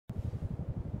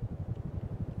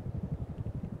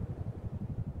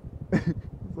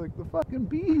It's like the fucking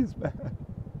bees, man.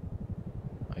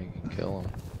 I can kill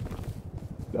him.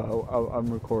 No, I'm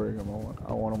recording him.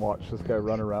 I want to watch this guy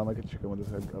run around like a chicken with his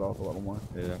head cut off a little more.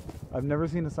 Yeah. I've never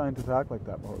seen a scientist act like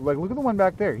that before. Like, look at the one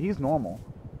back there. He's normal.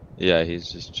 Yeah, he's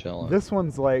just chilling. This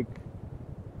one's like...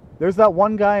 There's that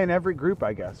one guy in every group,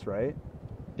 I guess, right?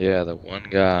 Yeah, the one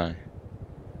guy.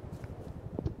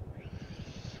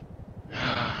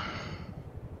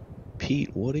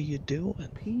 Pete, what are you doing?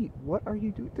 Pete, what are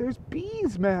you doing? There's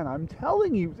bees, man. I'm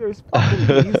telling you, there's fucking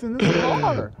bees in this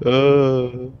car.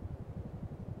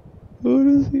 What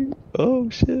is he? Oh,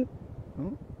 shit. Huh?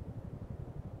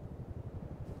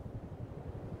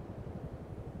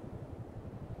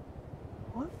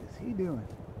 What is he doing?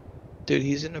 Dude,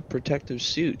 he's in a protective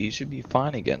suit. He should be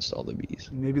fine against all the bees.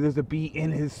 Maybe there's a bee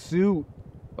in his suit.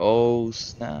 Oh,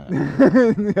 snap.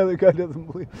 The other guy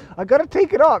doesn't believe. I gotta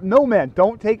take it off. No, man,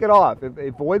 don't take it off. If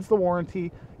it voids the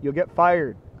warranty, you'll get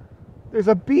fired. There's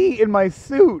a bee in my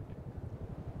suit.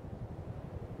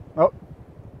 Oh.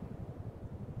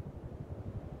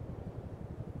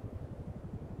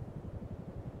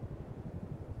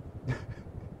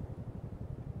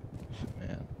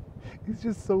 Man. He's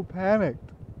just so panicked.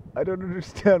 I don't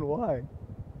understand why.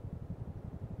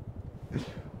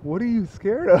 What are you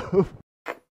scared of?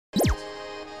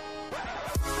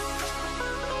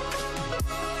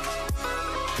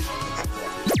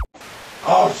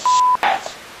 Oh, shit!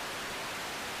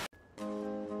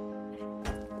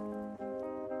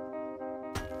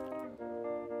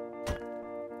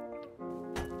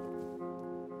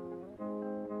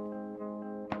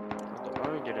 Why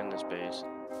don't we get in this base?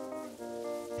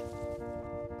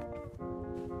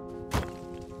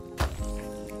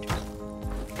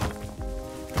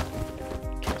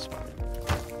 Can't spot him.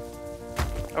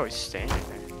 Oh, he's standing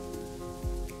there.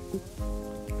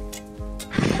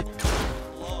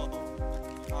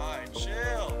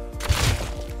 Chill.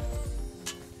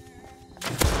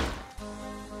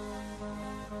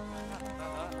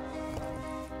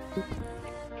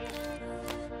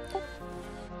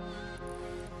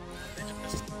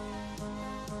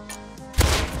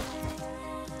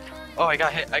 Oh, I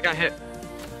got hit. I got hit.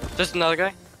 There's another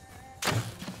guy.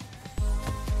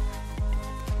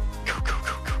 Go, go,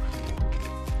 go, go.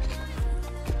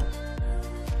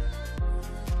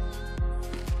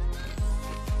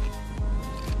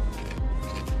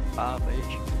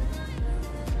 H.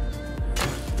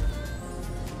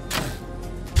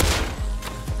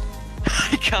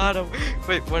 I got him.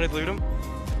 Wait, wanna loot him?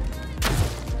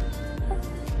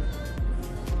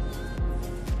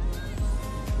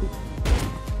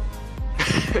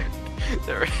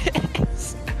 There it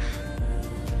is.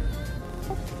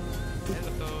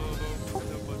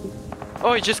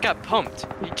 Oh, he just got pumped.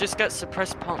 He just got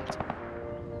suppressed pumped.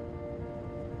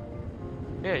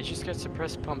 Yeah, he just got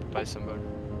suppressed pumped by somebody.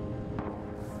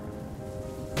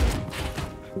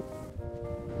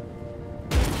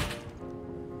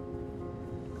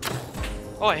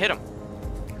 Oh, I hit him.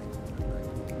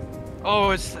 Oh,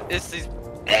 it's these.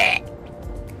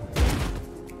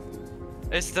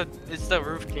 It's the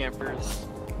roof campers.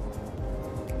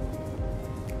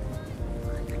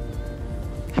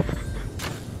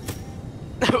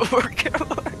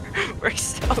 we're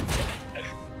so dead.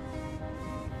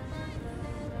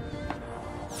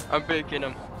 I'm baking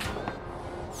him.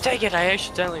 Take it! I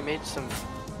accidentally made some.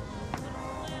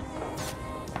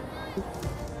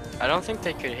 I don't think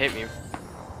they could hit me.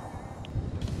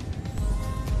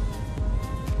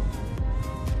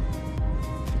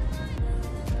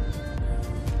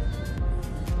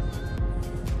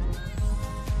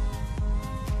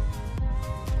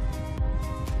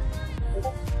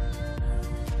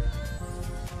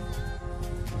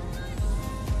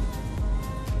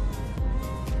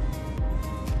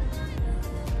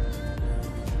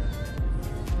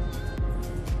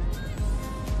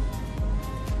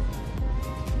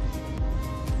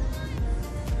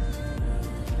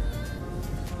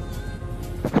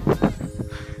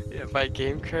 My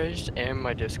game crashed, and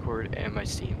my Discord, and my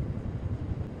Steam.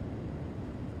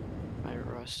 My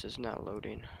Rust is not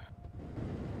loading.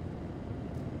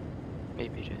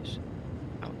 Maybe it is.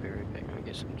 I'll be right back. I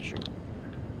guess I'm sure.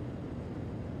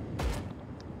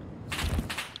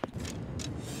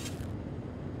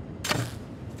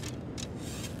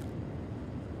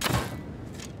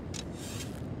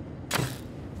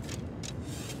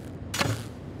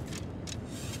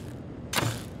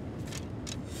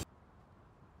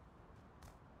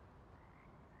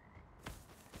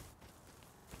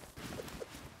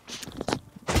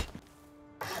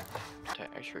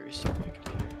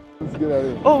 Let's get out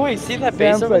of here. Oh wait, see that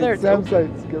base over there? Sam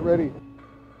sites, get ready.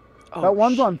 Oh, that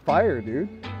one's on fire, dude.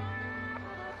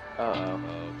 Uh-oh.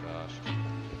 Oh, gosh.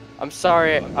 I'm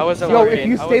sorry, I wasn't Yo, looking. if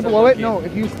you I stay wasn't below it, looking. no,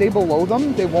 if you stay below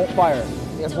them, they won't fire.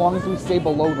 As long as we stay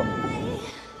below them.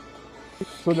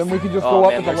 So then we can just go Oh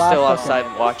up man, at the they're last still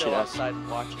second. outside watching us.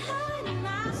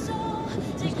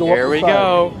 Just go Here up the we side.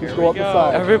 go. Just go up the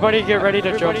side. Everybody get ready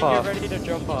to jump off.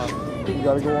 You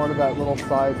gotta go onto that little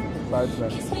side thing.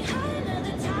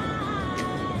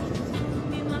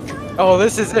 Oh,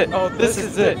 this is it. Oh, this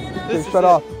is it. Okay, shut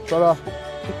off. Shut off.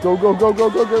 Go, go, go, go,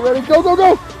 go, get ready. Go, go,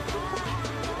 go!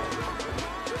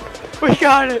 We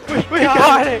got it. We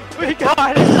got it. We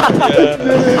got it.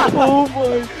 Oh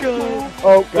my god.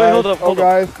 Oh, guys. Wait, hold up, hold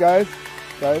up. Guys.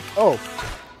 Oh.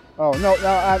 Oh, no,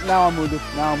 now I'm wounded.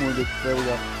 Now I'm wounded. There we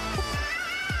go.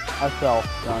 I fell,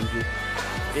 Janji.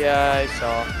 Yeah, I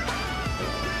saw.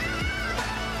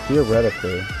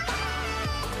 Theoretically,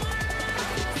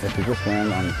 if we just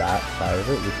land on that side of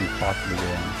it, we can possibly get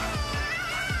in.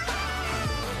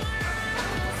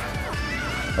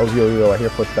 Oh, yo, I hear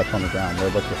footsteps on the ground. We're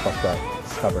about to get fucked up.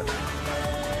 Cover.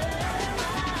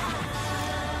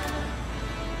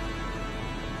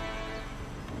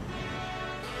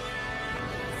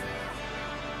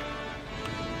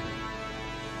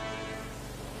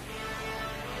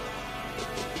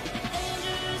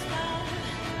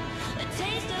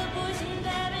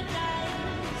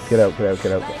 Get out.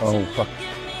 Oh, fuck.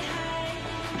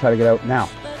 Try to get out now.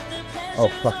 Oh,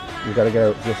 fuck. You gotta get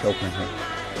out this opening here.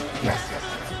 Yes.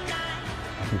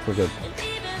 I think we're good.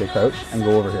 Stay crouch and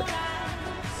go over here.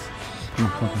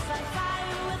 Come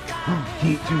on.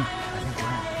 Heat, dude. I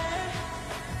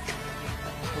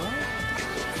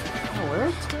think we're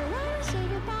out.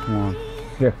 Come on.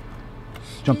 Here.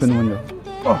 Jump in the window.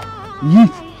 Oh,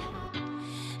 yeet.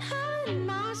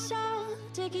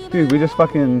 Dude, we just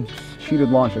fucking cheated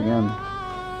launch again.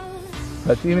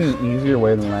 That's even an easier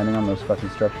way than landing on those fucking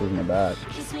structures in the back.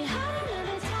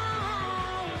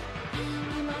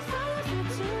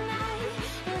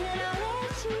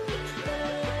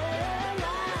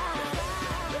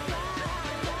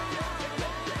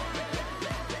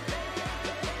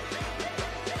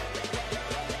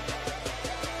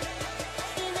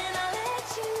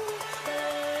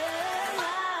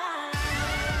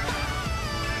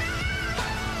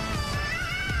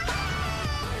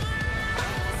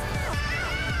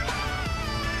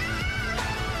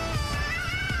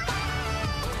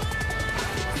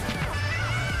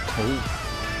 Oh.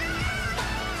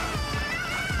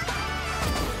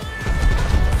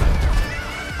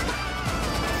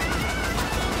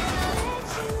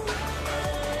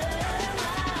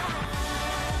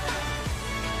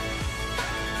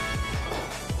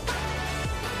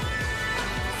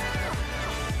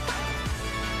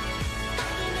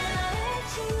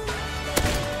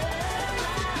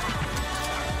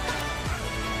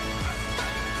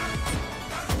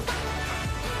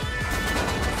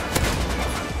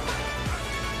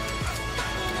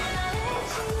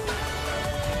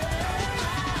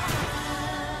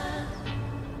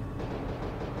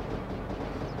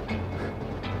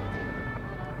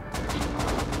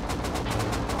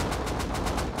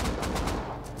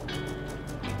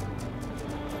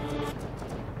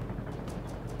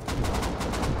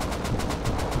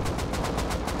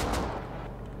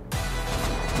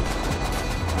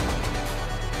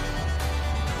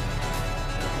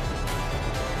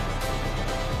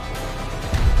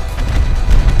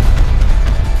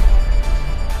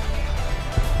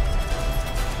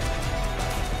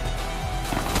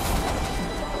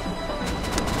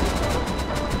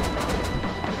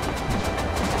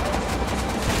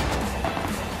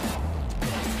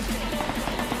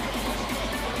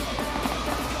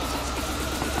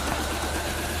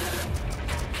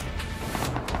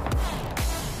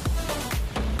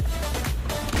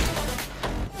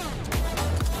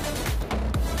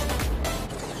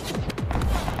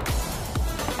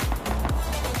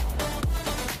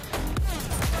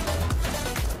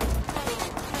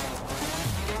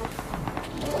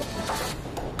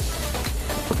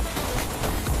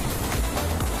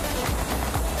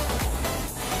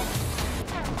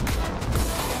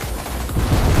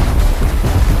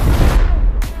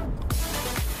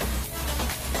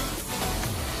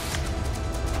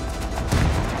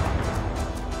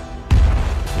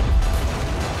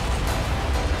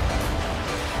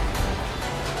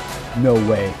 No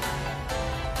way.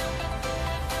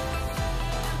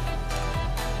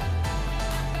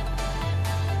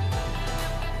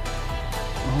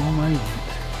 Oh my.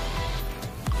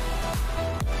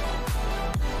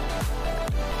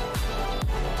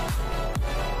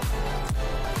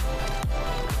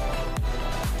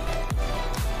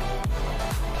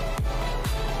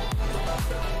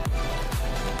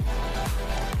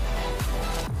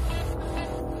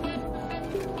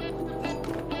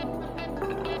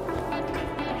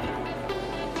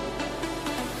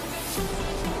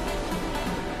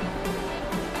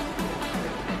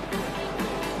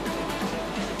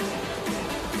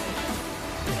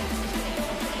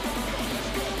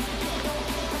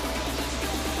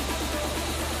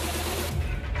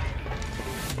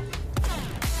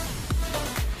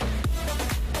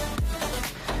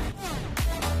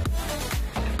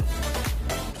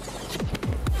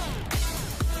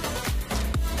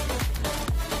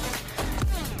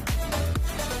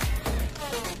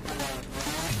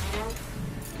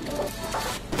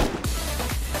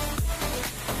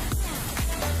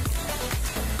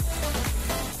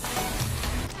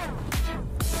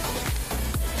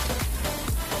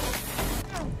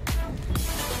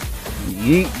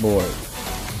 Yeet, boy.